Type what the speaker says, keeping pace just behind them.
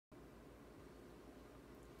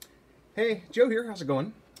Hey, Joe here. How's it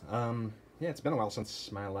going? Yeah, it's been a while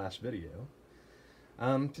since my last video.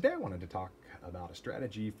 Today I wanted to talk about a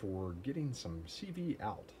strategy for getting some CV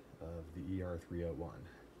out of the ER-301.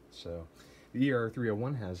 So the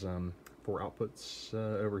ER-301 has four outputs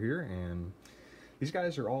over here, and these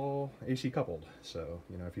guys are all AC coupled. So,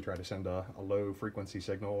 if you try to send a low frequency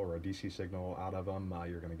signal or a DC signal out of them,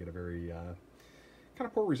 you're going to get a very kind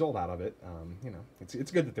of poor result out of it.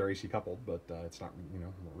 It's good that they're AC coupled, but it's not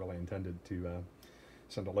really intended to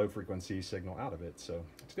send a low frequency signal out of it. So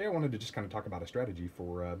today I wanted to just kind of talk about a strategy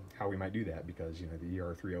for how we might do that, because the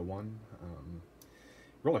ER-301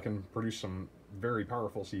 really can produce some very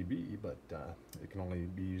powerful CB, but it can only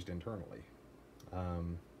be used internally.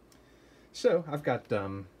 So I've got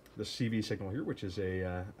the CV signal here, which is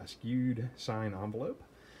a skewed sine envelope.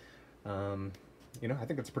 I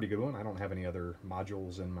think it's a pretty good one. I don't have any other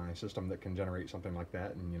modules in my system that can generate something like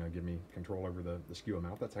that and, give me control over the skew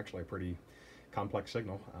amount. That's actually a pretty complex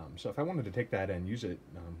signal. So if I wanted to take that and use it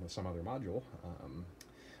with some other module, I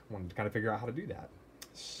wanted to kind of figure out how to do that.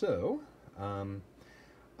 So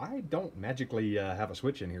I don't magically have a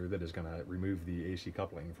switch in here that is going to remove the AC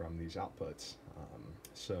coupling from these outputs.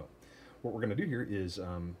 So what we're going to do here is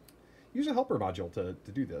use a helper module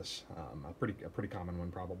to do this. A pretty common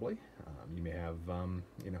one probably. You may have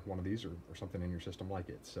one of these or something in your system like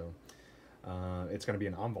it. So it's going to be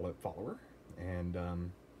an envelope follower, and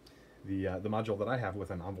the module that I have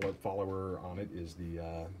with an envelope follower on it is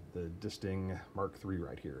the Disting Mark III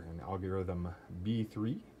right here. And algorithm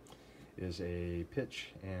B3 is a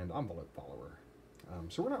pitch and envelope follower.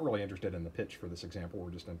 So we're not really interested in the pitch for this example.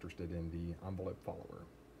 We're just interested in the envelope follower.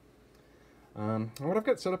 What I've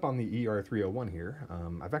got set up on the ER-301 here,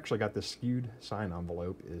 I've actually got this skewed sine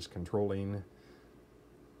envelope is controlling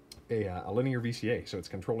a linear VCA. So it's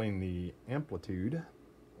controlling the amplitude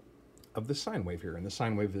of the sine wave here. And the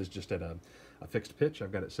sine wave is just at a fixed pitch.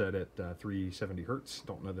 I've got it set at 370 hertz.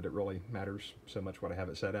 Don't know that it really matters so much what I have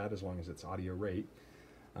it set at, as long as it's audio rate.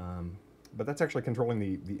 But that's actually controlling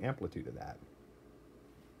the amplitude of that.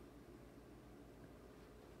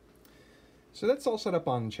 So that's all set up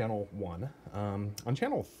on channel 1. On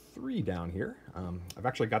channel 3 down here, I've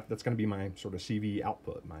actually got, that's going to be my sort of CV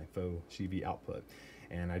output, my faux CV output.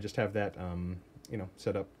 And I just have that,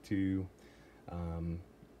 set up to,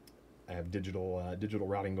 I have digital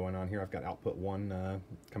routing going on here. I've got output 1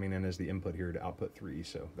 coming in as the input here to output 3.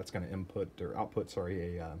 So that's going to output,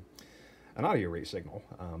 an audio rate signal.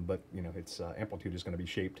 But, its amplitude is going to be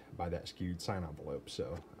shaped by that skewed sine envelope.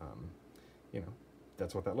 So,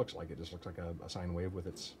 that's what that looks like. It just looks like a sine wave with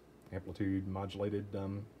its amplitude modulated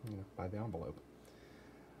by the envelope.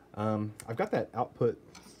 I've got that output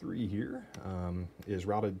 3 here is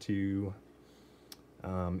routed to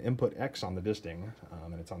input X on the disting,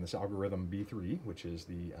 and it's on this algorithm B3, which is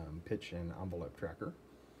the pitch and envelope tracker.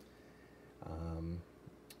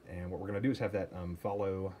 And what we're going to do is have that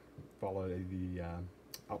follow the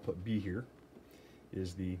output B here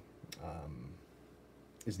is the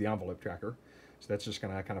envelope tracker. So that's just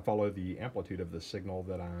going to kind of follow the amplitude of the signal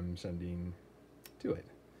that I'm sending to it.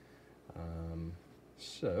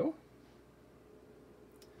 So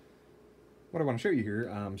what I want to show you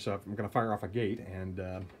here, so I'm going to fire off a gate, and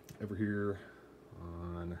over here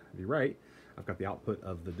on the right, I've got the output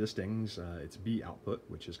of the distings. It's B output,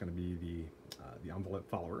 which is going to be the envelope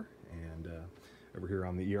follower. And over here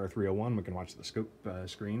on the ER-301, we can watch the scope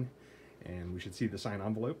screen, and we should see the sine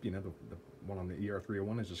envelope. The one on the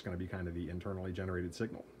ER-301 is just going to be kind of the internally generated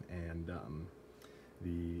signal, and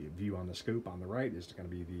the view on the scope on the right is going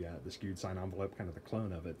to be the skewed sine envelope, kind of the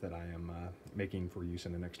clone of it that I am making for use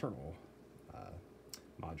in an external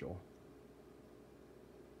module.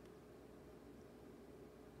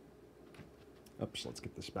 Oops, let's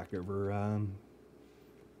get this back over.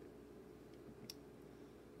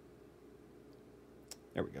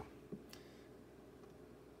 There we go.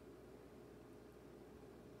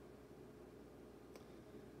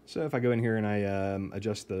 So if I go in here and I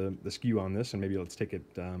adjust the skew on this, and maybe let's take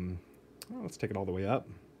it all the way up.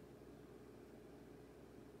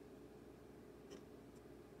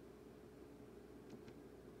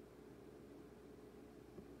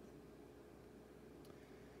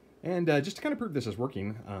 And just to kind of prove this is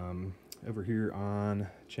working, over here on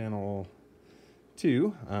channel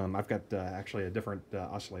 2, I've got actually a different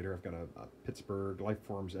oscillator. I've got a Pittsburgh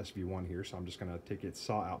Lifeforms SV1 here, so I'm just going to take its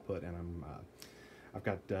saw output, and I've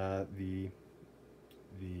got the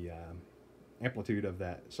amplitude of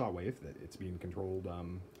that saw wave that it's being controlled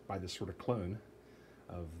by this sort of clone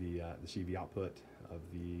of the CV output of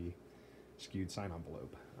the skewed sine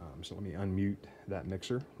envelope. So let me unmute that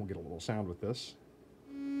mixer. We'll get a little sound with this.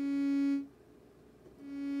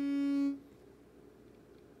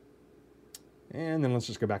 And then let's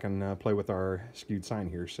just go back and play with our skewed sine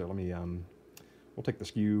here. So let me, we'll take the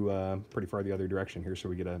skew pretty far the other direction here so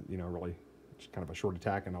we get a, really just kind of a short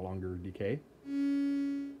attack and a longer decay.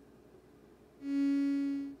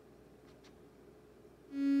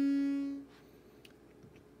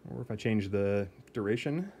 Or if I change the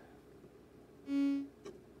duration.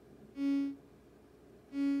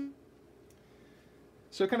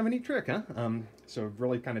 So kind of a neat trick, huh? So I've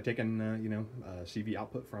really kind of taken, CV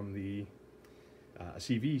output from the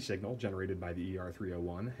CV signal generated by the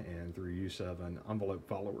ER-301, and through use of an envelope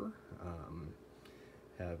follower,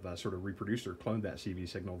 have sort of reproduced or cloned that CV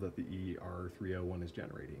signal that the ER-301 is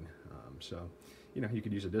generating. So, you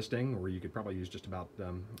could use a disting, or you could probably use just about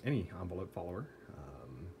any envelope follower,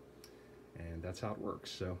 and that's how it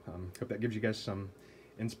works. So hope that gives you guys some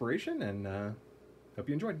inspiration, and hope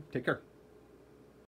you enjoyed. Take care.